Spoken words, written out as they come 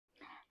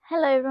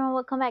Hello everyone,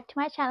 welcome back to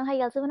my channel. How you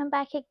guys doing? I'm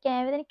back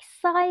again with an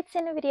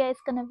exciting video. It's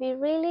gonna be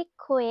really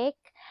quick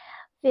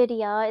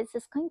video. It's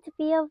just going to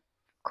be a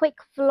quick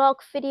vlog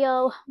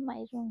video.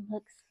 My room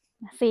looks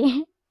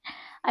messy.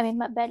 I mean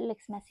my bed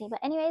looks messy. But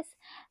anyways,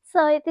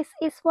 so this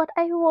is what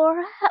I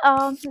wore.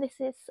 This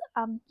is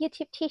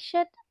YouTube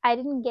t-shirt. I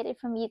didn't get it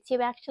from YouTube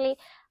actually.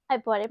 I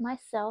bought it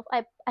myself.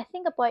 I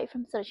think I bought it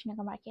from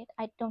Surajanagar Market.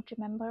 I don't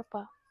remember,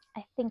 but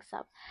I think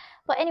so.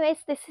 But anyways,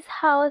 this is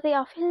how the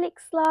outfit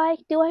looks like.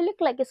 Do I look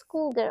like a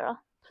schoolgirl?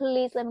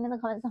 Please let me know in the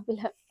comments down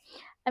below.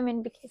 I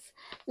mean, because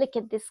look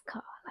at this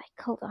car.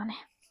 Like, hold on.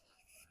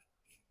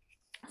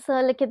 So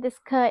look at this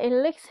car. It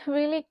looks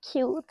really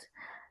cute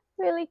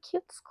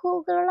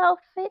schoolgirl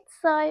outfit.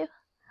 So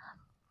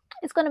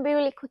it's gonna be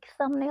really quick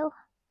thumbnail.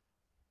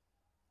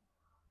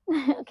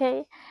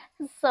 Okay,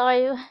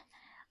 so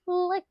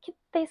look at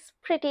this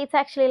pretty. It's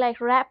actually like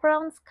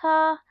wraparound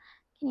car.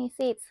 Can you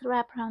see it's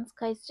wraparound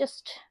car? It's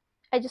just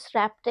I just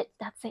wrapped it.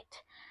 That's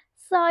it.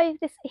 So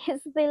this is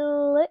the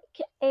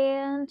look,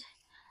 and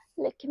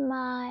look at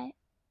my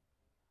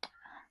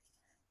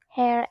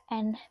hair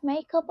and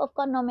makeup. I've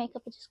got no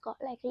makeup. I just got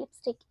like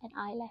lipstick and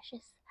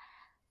eyelashes.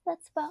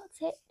 That's about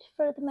it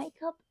for the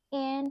makeup.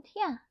 And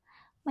yeah,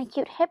 my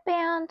cute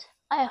headband.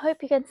 I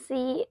hope you can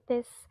see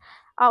this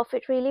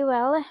outfit really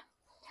well.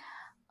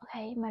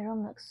 Okay, my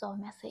room looks so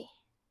messy.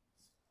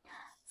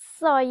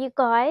 So you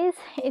guys,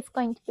 it's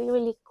going to be a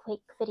really quick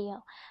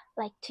video,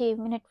 like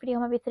 2-minute video,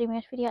 maybe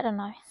 3-minute video, I don't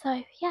know.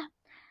 So yeah,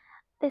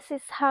 this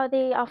is how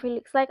the outfit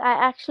looks like. I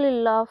actually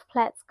love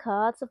plaid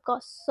skirts. I've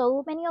got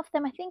so many of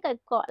them. I think I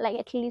got like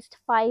at least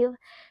 5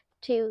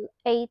 to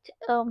 8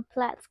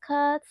 plaid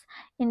skirts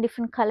in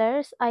different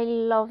colors. I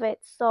love it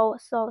so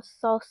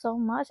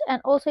much,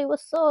 and also it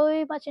was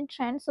so much in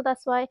trend, so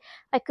that's why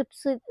I could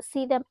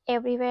see them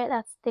everywhere.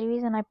 That's the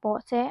reason I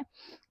bought it.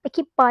 I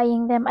keep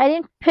buying them. I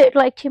didn't put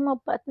like 2 more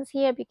buttons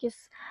here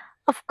because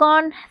I've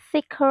gone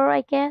thicker.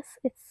 I guess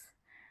it's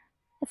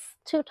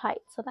too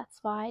tight, so that's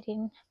why I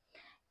didn't.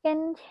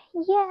 And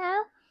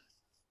yeah,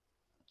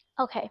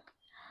 okay,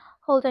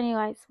 hold on you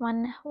guys,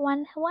 one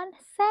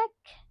sec.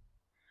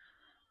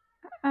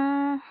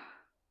 uh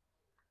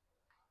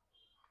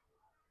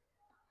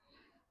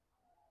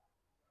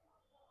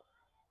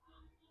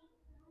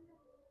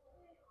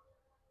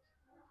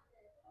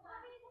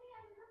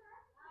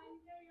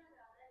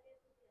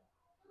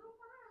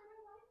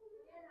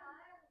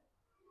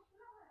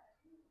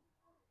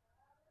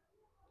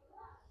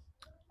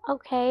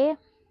okay,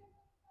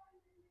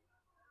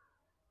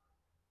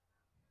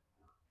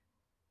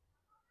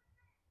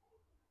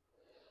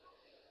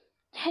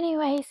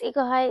 anyways you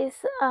guys,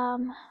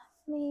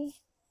 me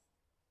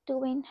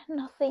doing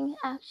nothing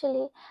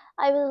actually.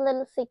 I was a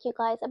little sick, you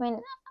guys. I mean,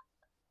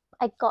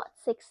 I got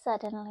sick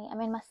suddenly. I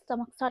mean, my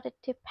stomach started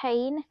to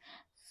pain,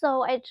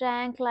 so I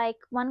drank like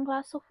 1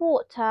 glass of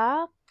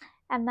water,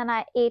 and then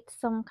I ate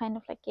some kind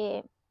of like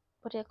a,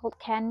 what do you call,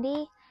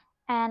 candy,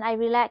 and I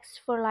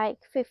relaxed for like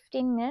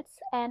 15 minutes,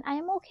 and I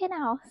am okay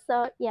now.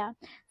 So yeah,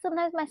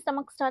 sometimes my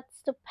stomach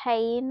starts to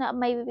pain,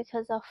 maybe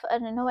because of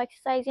no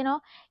exercise. You know,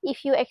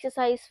 if you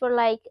exercise for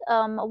like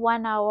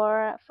 1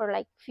 hour for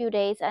like few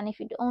days, and if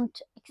you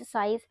don't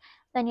exercise,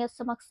 then your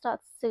stomach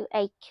starts to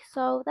ache.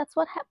 So that's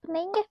what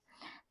happening.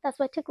 That's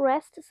why I took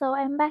rest, so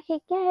I'm back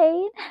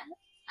again.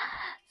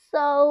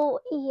 So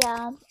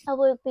yeah, I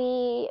will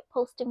be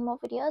posting more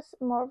videos,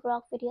 more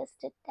vlog videos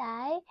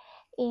today,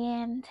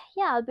 and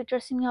yeah, I'll be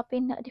dressing up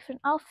in different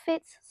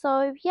outfits.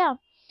 So yeah,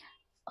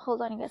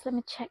 hold on you guys, let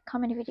me check how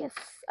many videos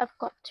I've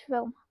got to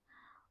film.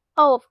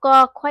 Oh, I've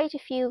got quite a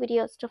few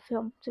videos to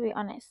film, to be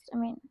honest. I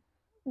mean,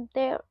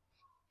 there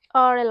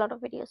are a lot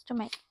of videos to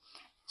make.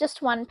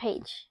 Just one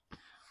page.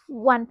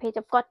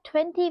 I've got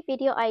 20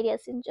 video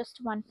ideas in just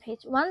one page.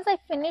 Once I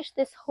finish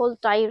this whole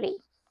diary,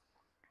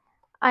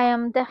 I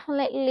am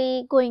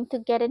definitely going to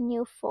get a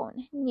new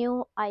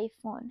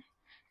iPhone,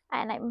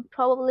 and I'm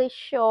probably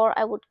sure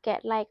I would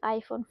get like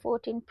iPhone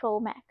 14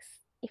 Pro Max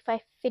if I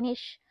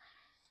finish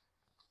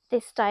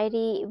this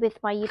diary with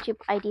my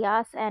YouTube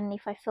ideas, and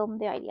if I film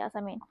the ideas.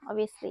 I mean,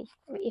 obviously,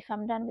 if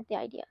I'm done with the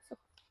ideas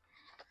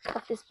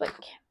of this book,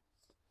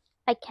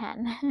 I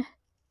can.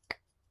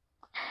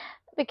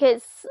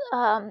 Because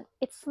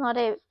it's not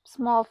a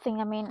small thing.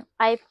 I mean,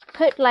 I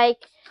put like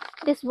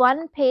this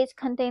one page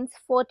contains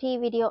 40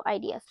 video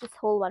ideas. This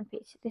whole one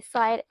page, this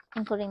side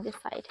including this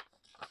side.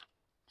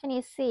 Can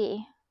you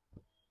see?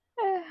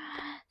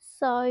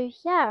 So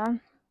yeah,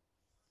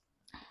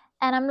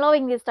 and I'm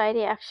loving this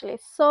idea actually.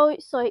 So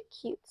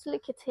cute.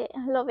 Look at it.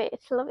 I love it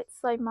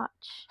so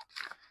much.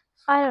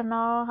 I don't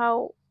know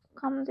how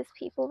come these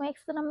people make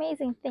some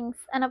amazing things,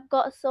 and I've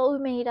got so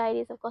many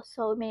ideas. I've got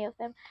so many of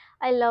them.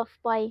 I love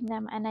buying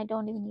them, and I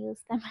don't even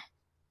use them.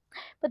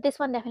 But this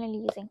one definitely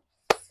using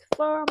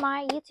for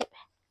my YouTube.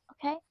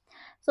 Okay,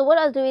 so what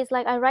I'll do is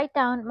like I write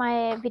down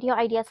my video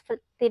ideas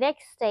for the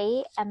next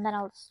day, and then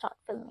I'll start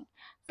filming.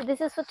 So this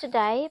is for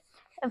today,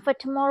 and for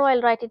tomorrow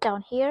I'll write it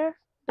down here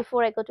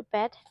before I go to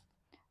bed.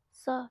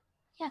 So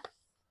yeah,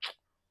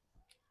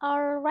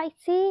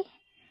 alrighty,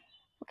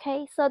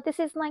 Okay, so this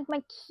is like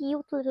my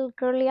cute little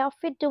girly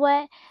outfit. Do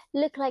I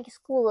look like a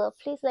schooler?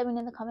 Please let me know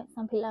in the comments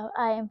down below.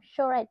 I am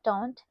sure I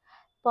don't,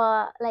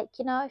 but like,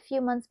 you know, a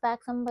few months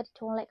back somebody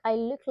told like I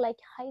look like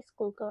high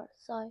school girl,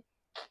 so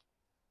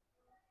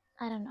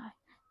I don't know.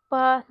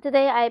 But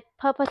today I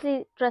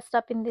purposely dressed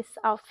up in this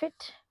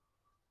outfit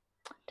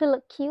to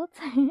look cute.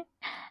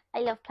 I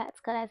love plaids,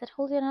 guys. I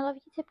told you, and I love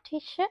YouTube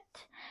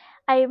t-shirt.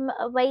 I'm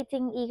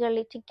waiting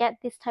eagerly to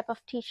get this type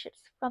of t-shirts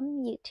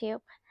from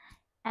YouTube,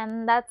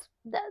 and that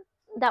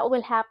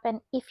will happen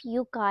if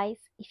you guys,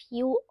 if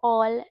you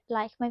all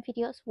like my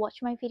videos,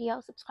 watch my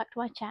videos, subscribe to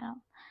my channel.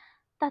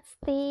 That's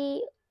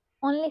the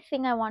only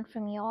thing I want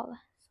from you all.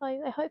 So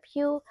I hope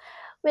you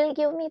will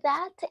give me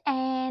that,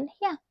 and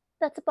yeah,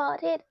 that's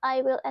about it.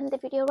 I will end the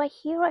video right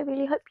here. I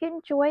really hope you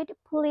enjoyed.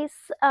 Please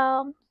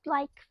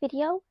like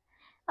video.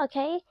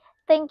 Okay,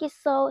 thank you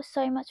so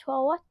much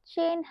for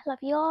watching. Love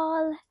you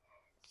all.